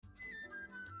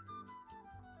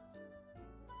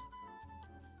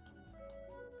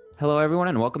Hello, everyone,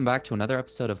 and welcome back to another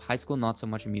episode of High School Not So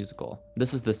Much a Musical.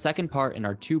 This is the second part in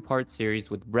our two-part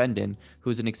series with Brendan,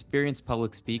 who's an experienced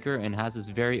public speaker and has his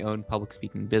very own public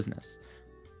speaking business.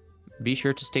 Be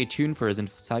sure to stay tuned for his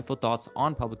insightful thoughts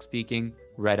on public speaking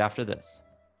right after this.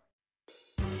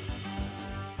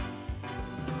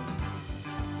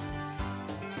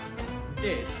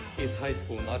 This is High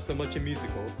School Not So Much a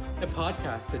Musical, a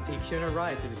podcast that takes you on a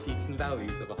ride through the peaks and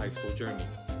valleys of a high school journey.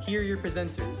 Here are your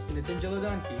presenters, Nitin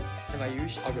Jaladanki and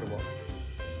Ayush Agarwal.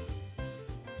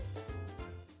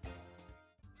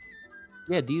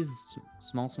 Yeah, these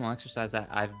small exercises,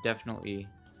 I've definitely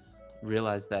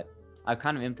realized that I've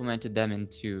kind of implemented them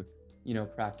into,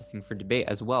 practicing for debate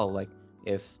as well. Like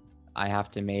if I have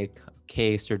to make a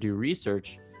case or do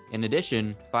research, in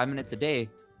addition, 5 minutes a day,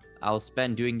 I'll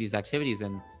spend doing these activities,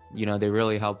 and they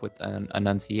really help with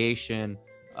enunciation,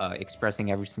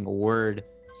 expressing every single word,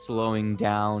 slowing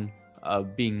down,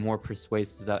 being more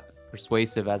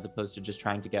persuasive as opposed to just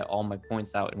trying to get all my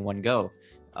points out in one go.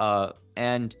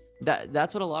 And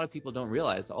that's what a lot of people don't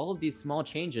realize. All of these small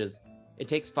changes, it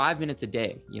takes 5 minutes a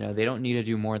day. They don't need to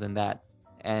do more than that,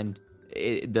 and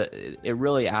it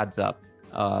really adds up.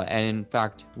 And in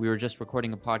fact, we were just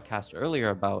recording a podcast earlier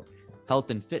about health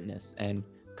and fitness, and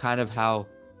kind of how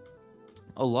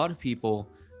a lot of people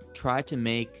try to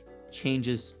make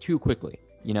changes too quickly,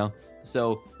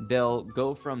 so they'll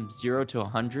go from 0 to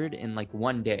 100 in like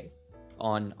one day.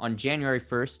 On January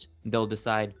 1st, they'll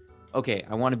decide, okay,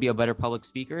 I want to be a better public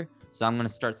speaker, so I'm going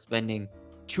to start spending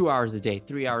 2 hours a day,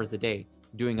 3 hours a day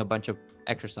doing a bunch of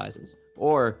exercises.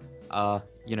 Or I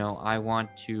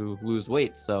want to lose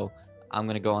weight, so I'm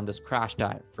going to go on this crash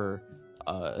diet for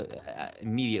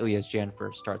immediately as Jan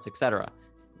 1st starts, etc.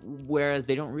 Whereas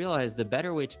they don't realize the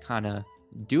better way to kind of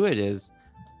do it is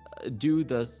do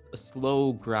the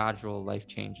slow, gradual life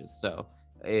changes. So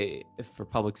for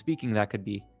public speaking, that could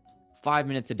be 5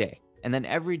 minutes a day. And then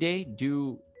every day,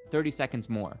 do 30 seconds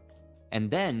more.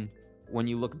 And then when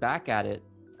you look back at it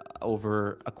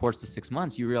over a course of 6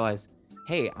 months, you realize,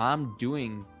 hey, I'm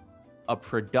doing a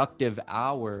productive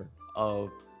hour of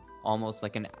almost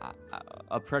like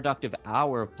a productive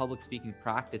hour of public speaking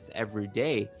practice every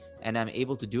day, and I'm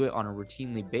able to do it on a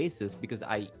routinely basis because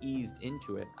I eased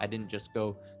into it. I didn't just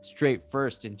go straight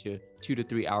first into 2 to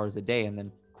 3 hours a day and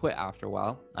then quit after a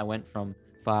while. I went from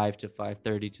 5 to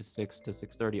 5:30 to 6 to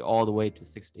 6:30 all the way to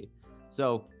 60.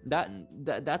 So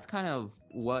that's kind of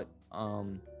what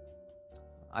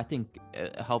I think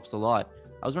helps a lot.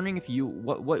 I was wondering if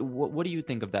what do you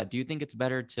think of that? Do you think it's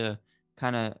better to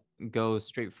kind of go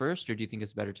straight first, or do you think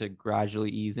it's better to gradually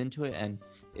ease into it? And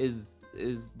is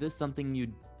this something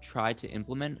you try to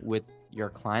implement with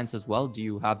your clients as well? Do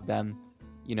you have them,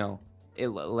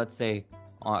 let's say,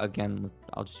 again,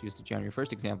 I'll just use the January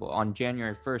 1st example. On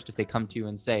January 1st, if they come to you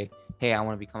and say, hey, I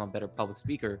want to become a better public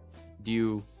speaker, do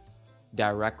you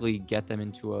directly get them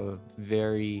into a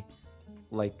very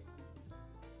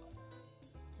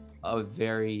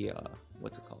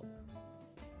what's it called?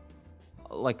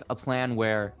 Like a plan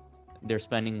where they're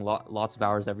spending lots of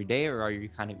hours every day, or are you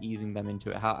kind of easing them into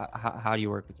it? How do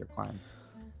you work with your clients?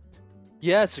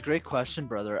 Yeah, it's a great question,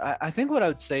 brother. I think what I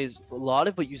would say is a lot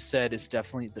of what you said is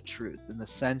definitely the truth, in the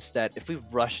sense that if we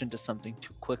rush into something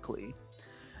too quickly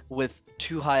with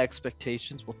too high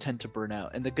expectations, we'll tend to burn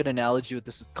out. And the good analogy with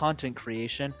this is content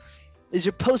creation is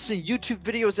you're posting YouTube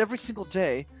videos every single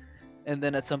day, and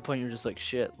then at some point you're just like,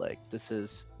 shit, like this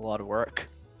is a lot of work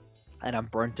and I'm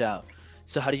burnt out.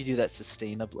 So how do you do that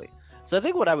sustainably? So I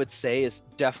think what I would say is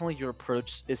definitely your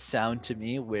approach is sound to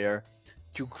me, where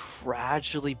you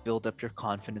gradually build up your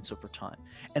confidence over time.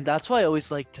 And that's why I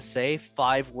always like to say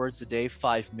 5 words a day,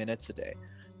 5 minutes a day.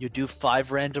 You do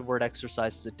 5 random word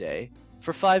exercises a day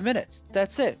for 5 minutes.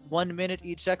 That's it. 1 minute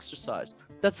each exercise.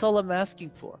 That's all I'm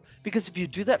asking for. Because if you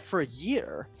do that for a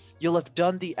year, you'll have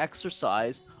done the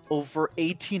exercise over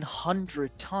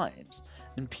 1,800 times.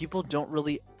 And people don't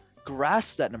really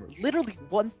grasp that number. Literally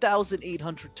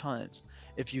 1,800 times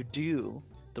if you do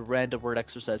the random word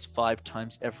exercise 5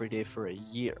 times every day for a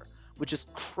year, which is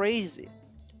crazy.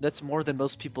 That's more than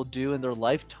most people do in their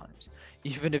lifetimes.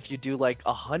 Even if you do like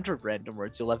 100 random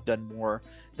words, you'll have done more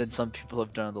than some people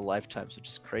have done in their lifetimes, which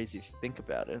is crazy if you think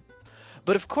about it.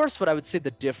 But of course, what I would say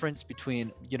the difference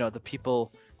between, the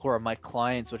people who are my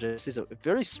clients, which is a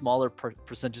very smaller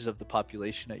percentage of the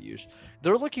population I use,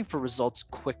 they're looking for results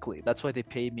quickly. That's why they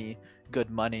pay me good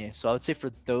money. So I would say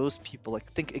for those people, like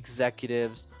think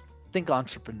executives, think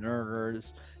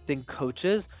entrepreneurs, think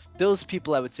coaches, those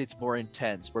people, I would say it's more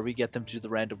intense, where we get them to do the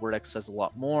random word exercise a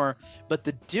lot more. But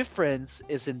the difference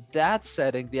is in that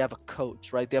setting, they have a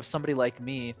coach, right? They have somebody like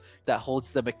me that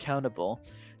holds them accountable.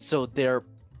 So they're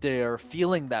they're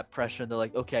feeling that pressure and they're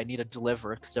like, okay, I need to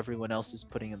deliver because everyone else is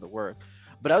putting in the work.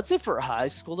 But I would say for a high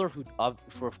schooler who,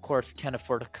 of course, can't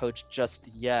afford a coach just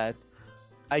yet,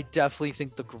 I definitely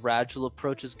think the gradual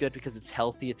approach is good because it's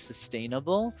healthy, it's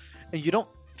sustainable, and you don't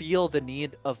feel the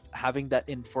need of having that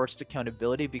enforced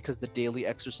accountability because the daily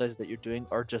exercise that you're doing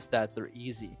are just that, they're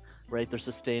easy, right? They're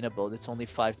sustainable. It's only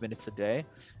 5 minutes a day,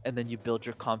 and then you build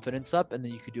your confidence up, and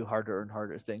then you can do harder and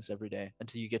harder things every day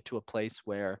until you get to a place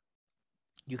where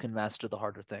you can master the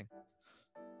harder thing.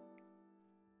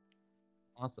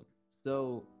 Awesome.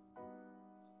 So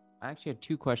I actually had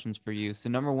two questions for you. So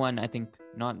number one, I think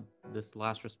not this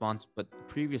last response, but the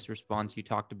previous response, you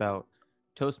talked about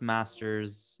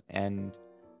Toastmasters and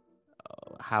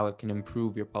how it can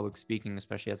improve your public speaking,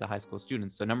 especially as a high school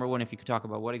student. So number one, if you could talk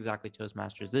about what exactly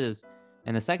Toastmasters is.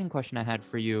 And the second question I had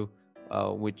for you,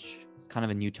 which is kind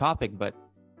of a new topic, but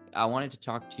I wanted to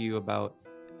talk to you about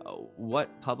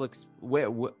what public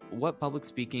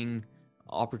speaking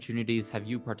opportunities have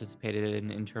you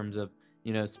participated in terms of,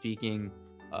 speaking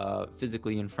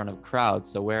physically in front of crowds.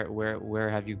 So where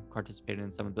have you participated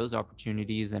in some of those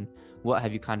opportunities, and what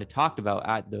have you kind of talked about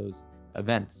at those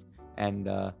events? And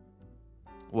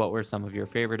what were some of your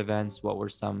favorite events? What were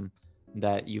some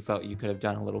that you felt you could have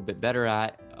done a little bit better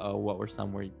at? What were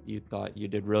some where you thought you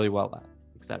did really well at,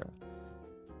 etc.?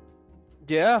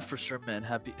 Yeah, for sure, man.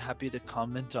 Happy to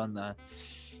comment on that.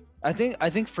 I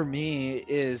think for me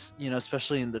is,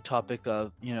 especially in the topic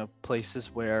of, places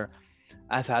where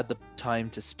I've had the time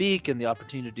to speak and the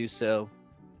opportunity to do so.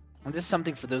 And this is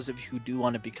something for those of you who do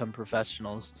want to become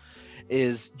professionals,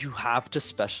 is you have to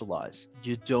specialize.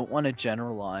 You don't want to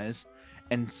generalize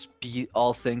and be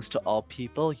all things to all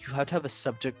people. You have to have a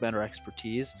subject matter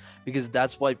expertise, because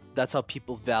that's how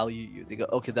people value you. They go,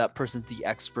 okay, that person's the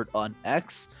expert on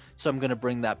X, so I'm going to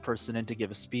bring that person in to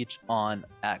give a speech on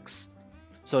X.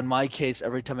 So in my case,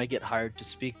 every time I get hired to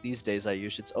speak these days,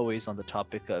 it's always on the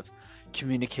topic of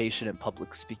communication and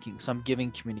public speaking. So I'm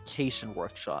giving communication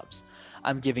workshops.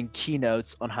 I'm giving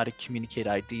keynotes on how to communicate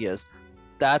ideas.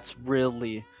 That's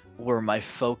really where my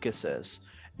focus is.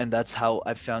 And that's how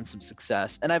I've found some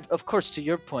success. And I've, of course, to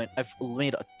your point, I've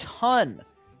made a ton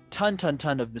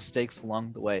of mistakes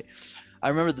along the way. I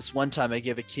remember this one time I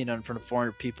gave a keynote in front of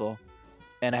 400 people,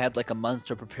 and I had like a month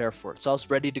to prepare for it. So I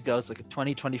was ready to go. It's like a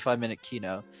 25 minute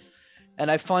keynote. And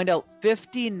I find out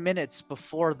 15 minutes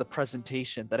before the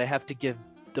presentation that I have to give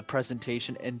the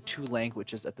presentation in 2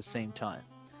 languages at the same time.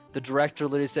 The director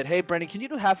literally said, "Hey, Brendan, can you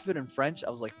do half of it in French?" I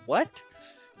was like, "What?"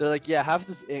 They're like, "Yeah, half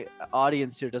this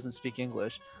audience here doesn't speak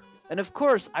English." And of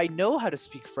course, I know how to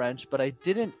speak French, but I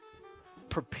didn't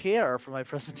prepare for my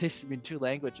presentation in 2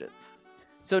 languages.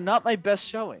 So not my best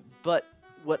showing, but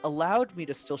what allowed me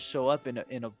to still show up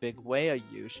in a big way,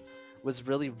 Ayush, was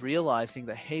really realizing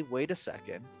that, hey, wait a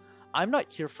second, I'm not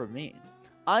here for me.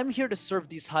 I'm here to serve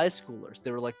these high schoolers.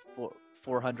 There were like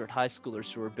 400 high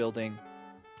schoolers who were building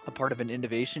a part of an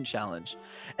innovation challenge.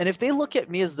 And if they look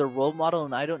at me as their role model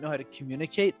and I don't know how to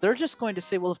communicate, they're just going to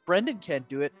say, well, if Brendan can't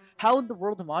do it, how in the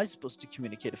world am I supposed to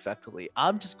communicate effectively?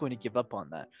 I'm just going to give up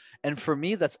on that. And for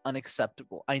me, that's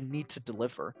unacceptable. I need to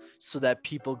deliver so that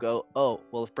people go, oh,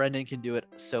 well, if Brendan can do it,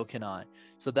 so can I.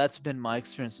 So that's been my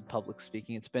experience in public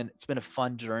speaking. It's been a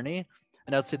fun journey.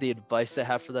 And I would say the advice I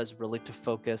have for that is really to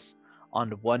focus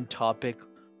on one topic,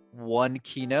 one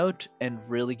keynote, and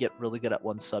really get really good at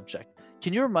one subject.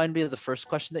 Can you remind me of the first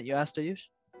question that you asked, Ayush?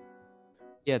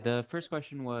 Yeah, the first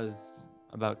question was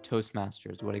about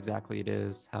Toastmasters, what exactly it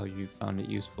is, how you found it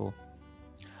useful.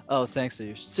 Oh, thanks,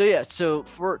 Ayush. So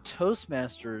for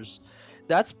Toastmasters,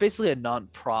 that's basically a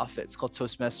nonprofit. It's called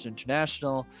Toastmasters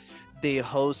International. They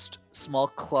host small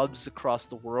clubs across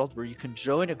the world where you can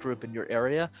join a group in your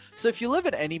area. So if you live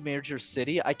in any major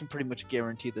city, I can pretty much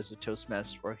guarantee there's a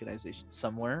Toastmasters organization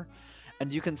somewhere.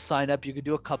 And you can sign up. You can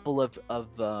do a couple of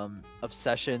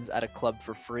sessions at a club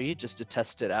for free just to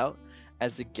test it out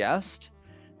as a guest.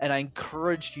 And I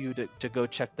encourage you to go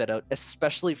check that out,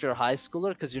 especially if you're a high schooler,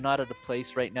 because you're not at a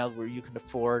place right now where you can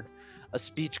afford a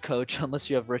speech coach unless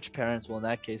you have rich parents. Well, in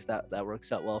that case, that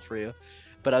works out well for you.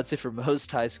 But I'd say for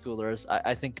most high schoolers,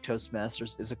 I think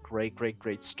Toastmasters is a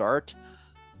great start,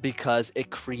 because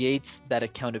it creates that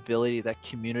accountability, that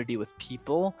community with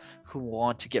people who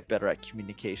want to get better at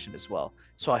communication as well.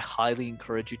 So I highly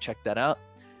encourage you check that out.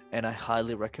 And I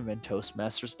highly recommend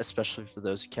Toastmasters, especially for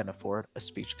those who can't afford a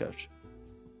speech coach.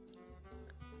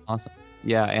 Awesome.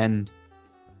 Yeah. And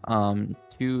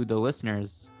to the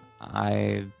listeners,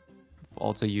 I've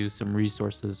also used some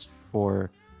resources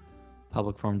for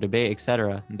public forum debate,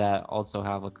 etc., that also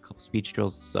have like a couple speech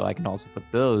drills. So I can also put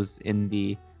those in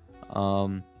the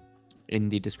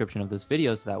description of this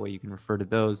video, so that way you can refer to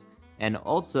those And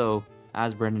also,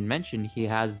 as Brendan mentioned, he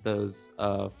has those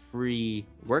free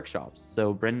workshops.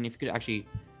 So Brendan, if you could actually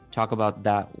talk about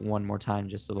that one more time,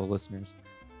 just so the listeners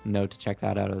know to check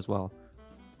that out as well.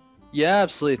 Yeah,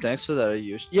 absolutely. Thanks for that,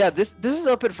 Ayush. Yeah, this is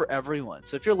open for everyone.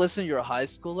 So if you're listening, you're a high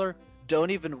schooler,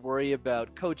 don't even worry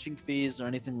about coaching fees or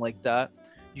anything like that.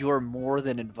 You are more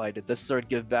than invited. This is our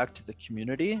give back to the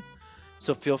community.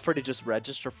 So feel free to just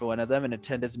register for one of them and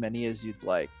attend as many as you'd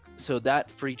like. So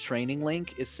that free training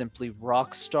link is simply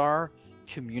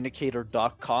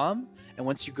rockstarcommunicator.com. And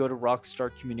once you go to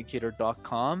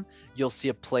rockstarcommunicator.com, you'll see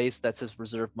a place that says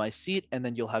reserve my seat. And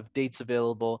then you'll have dates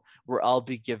available where I'll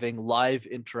be giving live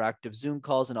interactive Zoom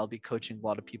calls, and I'll be coaching a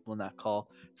lot of people in that call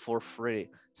for free.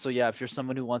 So yeah, if you're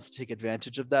someone who wants to take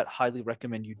advantage of that, highly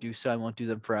recommend you do so. I won't do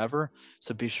them forever.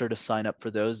 So be sure to sign up for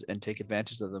those and take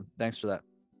advantage of them. Thanks for that.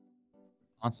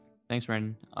 Awesome. Thanks,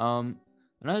 Brendan.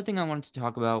 Another thing I wanted to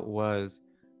talk about was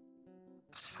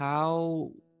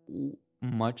how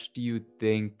much do you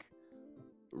think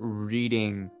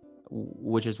reading,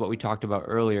 which is what we talked about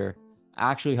earlier,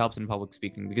 actually helps in public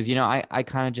speaking? Because, I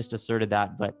kind of just asserted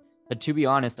that, but to be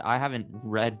honest, I haven't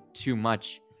read too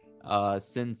much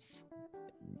since,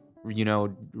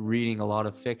 reading a lot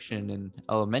of fiction in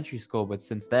elementary school. But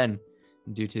since then,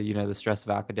 due to, the stress of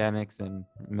academics and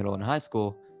middle and high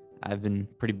school, I've been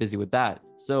pretty busy with that.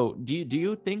 So do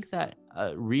you think that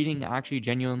reading actually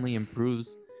genuinely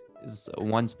improves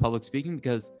one's public speaking?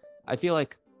 Because I feel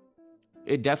like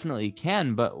it definitely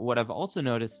can, but what I've also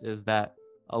noticed is that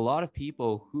a lot of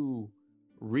people who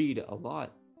read a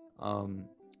lot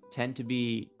tend to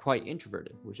be quite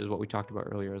introverted, which is what we talked about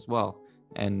earlier as well,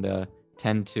 and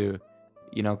tend to,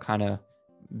 kind of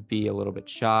be a little bit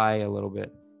shy, a little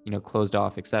bit, closed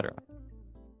off, etc.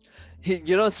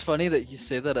 It's funny that you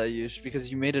say that, Ayush,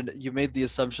 because you made the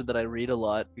assumption that I read a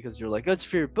lot because you're like, oh, it's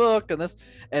for your book and this,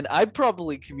 and I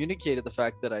probably communicated the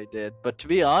fact that I did. But to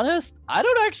be honest, I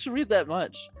don't actually read that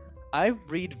much. I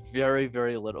read very,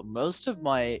 very little. Most of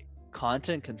my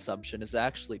content consumption is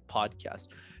actually podcast.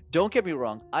 Don't get me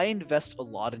wrong, I invest a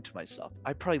lot into myself.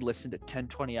 I probably listen to 10,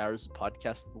 20 hours of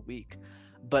podcasts a week.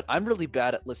 But I'm really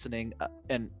bad at listening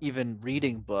and even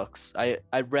reading books. I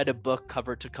read a book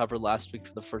cover to cover last week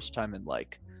for the first time in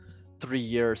like 3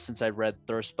 years since I read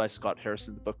Thirst by Scott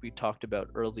Harrison, the book we talked about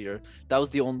earlier. That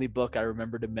was the only book I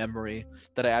remembered in memory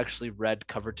that I actually read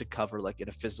cover to cover, like in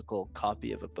a physical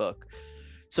copy of a book.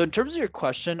 So in terms of your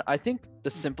question, I think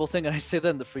the simple thing, and I say that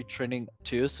in the free training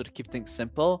too, so to keep things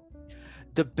simple,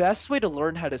 the best way to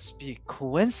learn how to speak,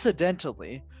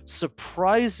 coincidentally,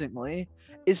 surprisingly,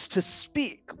 is to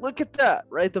speak. Look at that,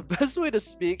 right? The best way to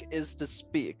speak is to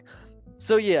speak.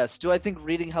 So yes, do I think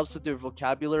reading helps with your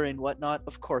vocabulary and whatnot?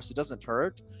 Of course, it doesn't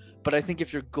hurt. But I think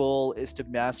if your goal is to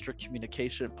master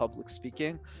communication and public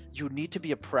speaking, you need to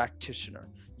be a practitioner.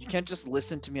 You can't just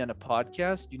listen to me on a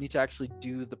podcast. You need to actually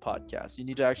do the podcast. You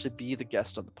need to actually be the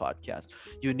guest on the podcast.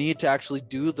 You need to actually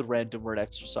do the random word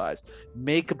exercise,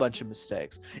 make a bunch of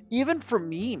mistakes. Even for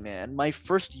me, man, my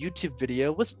first YouTube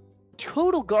video was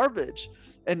total garbage.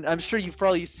 And I'm sure you've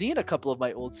probably seen a couple of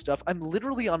my old stuff. I'm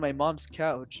literally on my mom's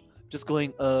couch just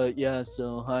going, yeah,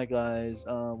 so hi guys,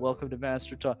 welcome to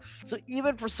Master Talk. So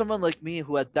even for someone like me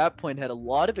who at that point had a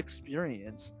lot of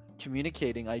experience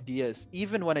communicating ideas,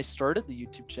 even when I started the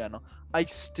YouTube channel, I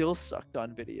still sucked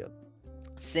on video.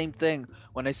 Same thing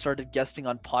when I started guesting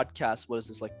on podcasts, what was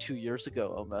this, like 2 years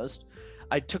ago almost?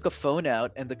 I took a phone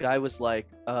out and the guy was like,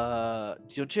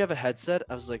 don't you have a headset?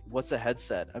 I was like, what's a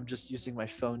headset? I'm just using my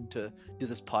phone to do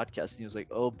this podcast. And he was like,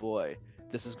 oh boy,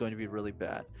 this is going to be really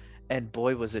bad. And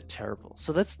boy, was it terrible.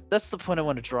 So that's the point I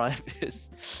want to drive is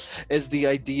the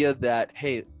idea that,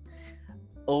 hey,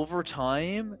 over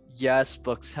time, yes,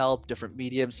 books help, different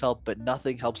mediums help, but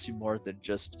nothing helps you more than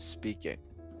just speaking.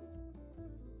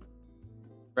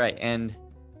 Right. And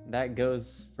that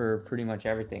goes for pretty much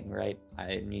everything, right?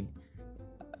 I mean,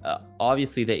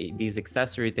 obviously these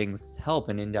accessory things help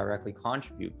and indirectly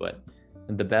contribute, but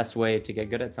the best way to get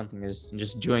good at something is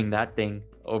just doing that thing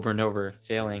over and over,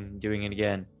 failing, doing it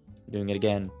again, doing it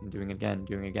again, doing it again,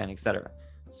 doing it again, etc.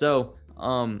 So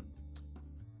I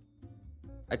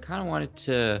kind of wanted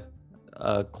to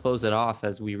close it off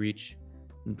as we reach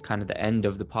kind of the end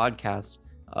of the podcast,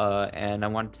 and I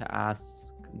wanted to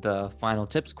ask the final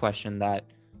tips question that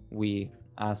we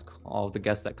ask all of the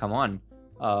guests that come on.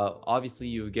 Obviously,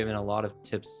 you've given a lot of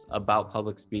tips about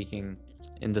public speaking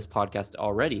in this podcast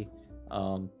already.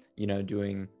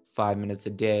 Doing 5 minutes a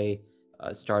day,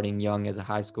 starting young as a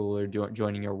high schooler,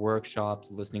 joining your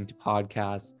workshops, listening to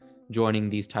podcasts, joining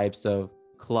these types of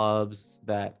clubs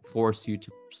that force you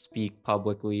to speak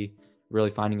publicly, really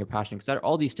finding your passion, etc.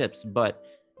 All these tips. But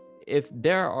if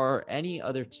there are any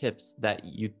other tips that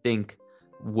you think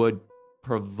would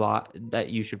provide that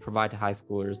you should provide to high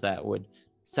schoolers that would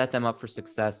set them up for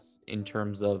success in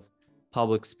terms of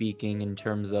public speaking, in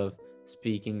terms of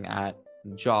speaking at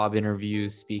job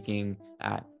interviews, speaking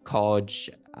at college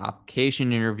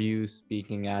application interviews,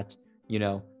 speaking at,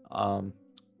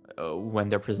 when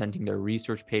they're presenting their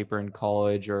research paper in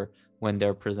college, or when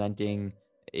they're presenting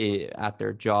it at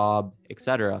their job,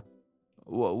 etc.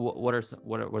 What are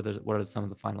some of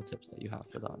the final tips that you have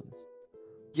for the audience?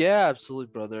 Yeah, absolutely,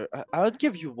 brother. I would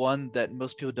give you one that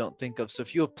most people don't think of. So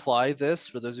if you apply this,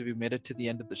 for those of you who made it to the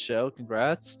end of the show,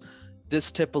 congrats.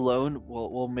 This tip alone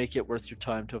will make it worth your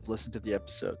time to have listened to the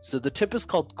episode. So the tip is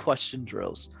called question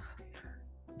drills.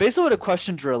 Basically, what a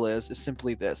question drill is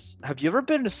simply this. Have you ever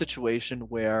been in a situation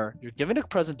where you're giving a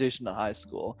presentation in high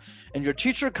school and your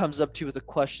teacher comes up to you with a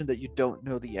question that you don't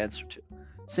know the answer to?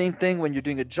 Same thing when you're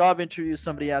doing a job interview,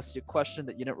 somebody asks you a question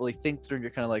that you didn't really think through and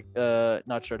you're kind of like,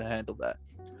 not sure to handle that.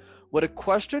 What a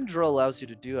question drill allows you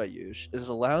to do, Ayush, is it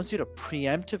allows you to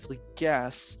preemptively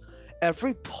guess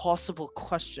every possible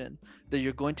question that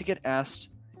you're going to get asked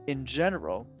in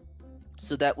general,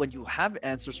 so that when you have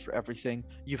answers for everything,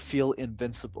 you feel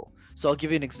invincible. So I'll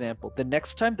give you an example. The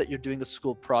next time that you're doing a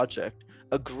school project,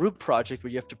 a group project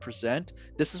where you have to present,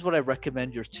 this is what I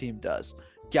recommend your team does.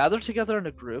 Gather together in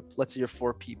a group, let's say you're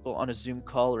 4 people, on a Zoom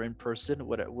call or in person,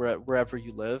 wherever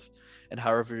you live and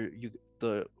however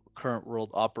the current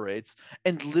world operates,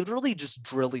 and literally just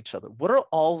drill each other. What are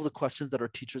all of the questions that our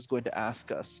teacher is going to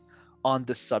ask us on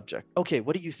this subject? Okay,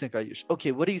 what do you think, Ayush?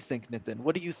 Okay, what do you think, Nitin?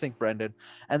 What do you think, Brendan?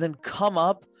 And then come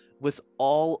up with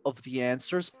all of the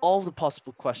answers, all of the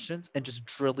possible questions, and just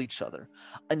drill each other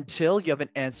until you have an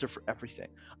answer for everything.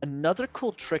 Another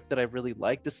cool trick that I really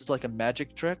like, this is like a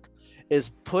magic trick, is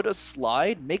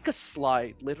make a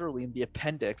slide literally in the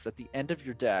appendix at the end of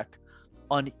your deck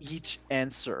on each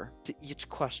answer to each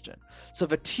question. So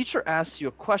if a teacher asks you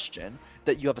a question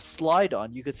that you have a slide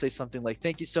on, you could say something like,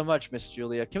 "Thank you so much, Miss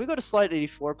Julia. Can we go to slide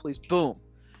 84, please?" Boom.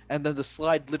 And then the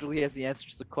slide literally has the answer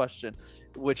to the question,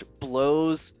 which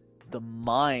blows the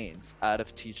minds out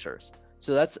of teachers.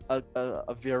 So that's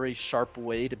a very sharp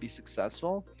way to be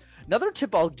successful. Another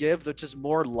tip I'll give, which is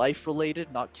more life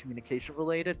related, not communication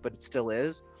related, but it still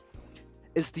is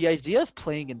the idea of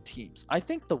playing in teams. I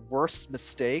think the worst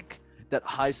mistake that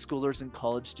high schoolers and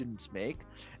college students make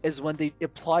is when they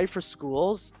apply for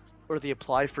schools or they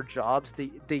apply for jobs,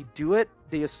 they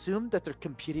assume that they're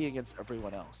competing against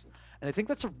everyone else. And I think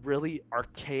that's a really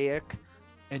archaic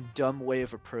and dumb way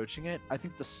of approaching it. I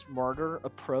think the smarter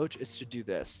approach is to do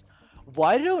this.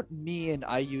 Why don't me and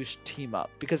Ayush team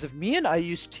up? Because if me and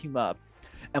Ayush team up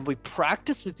and we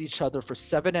practice with each other for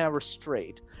 7 hours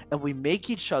straight and we make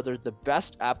each other the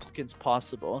best applicants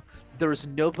possible, there is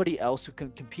nobody else who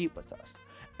can compete with us.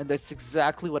 And that's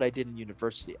exactly what I did in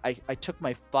university. I took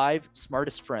my 5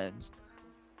 smartest friends.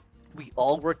 We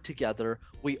all worked together.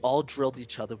 We all drilled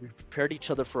each other. We prepared each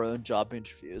other for our own job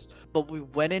interviews. But we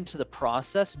went into the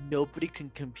process. Nobody can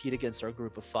compete against our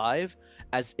group of 5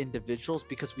 as individuals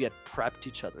because we had prepped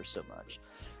each other so much.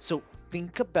 So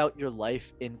think about your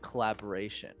life in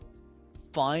collaboration.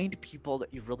 Find people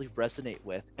that you really resonate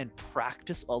with and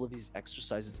practice all of these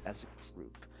exercises as a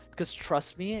group. Because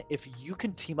trust me, if you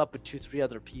can team up with 2-3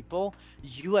 other people,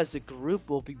 you as a group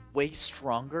will be way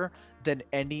stronger than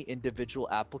any individual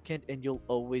applicant, and you'll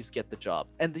always get the job.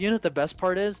 And you know what the best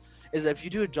part is if you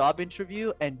do a job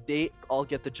interview and they all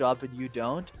get the job and you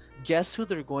don't, guess who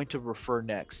they're going to refer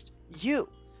next? You.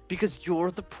 Because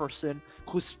you're the person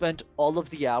who spent all of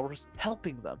the hours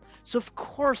helping them. So of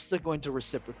course they're going to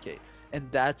reciprocate. And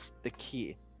that's the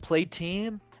key. Play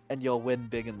team and you'll win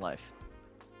big in life.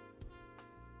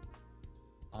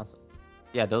 Awesome.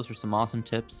 Yeah, those were some awesome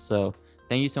tips. So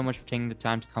thank you so much for taking the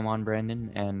time to come on,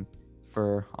 Brandon. And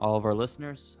for all of our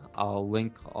listeners, I'll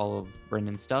link all of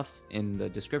Brandon's stuff in the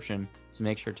description. So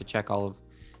make sure to check all of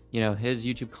his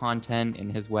YouTube content and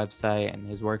his website and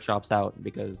his workshops out,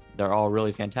 because they're all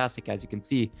really fantastic, as you can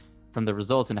see from the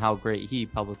results and how great he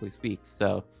publicly speaks.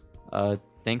 So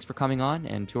thanks for coming on,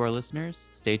 and to our listeners,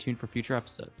 stay tuned for future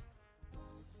episodes.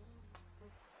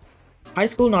 High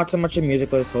School Not So Much a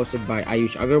Musical is hosted by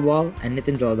Ayush Agarwal and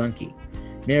Nitin Jaladanki.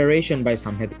 Narration by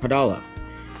Samhit Padala.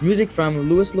 Music from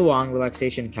Louis Luang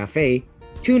Relaxation Cafe,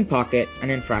 Tune Pocket,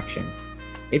 and Infraction.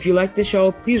 If you like the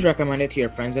show, please recommend it to your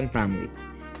friends and family.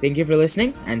 Thank you for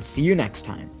listening, and see you next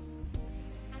time.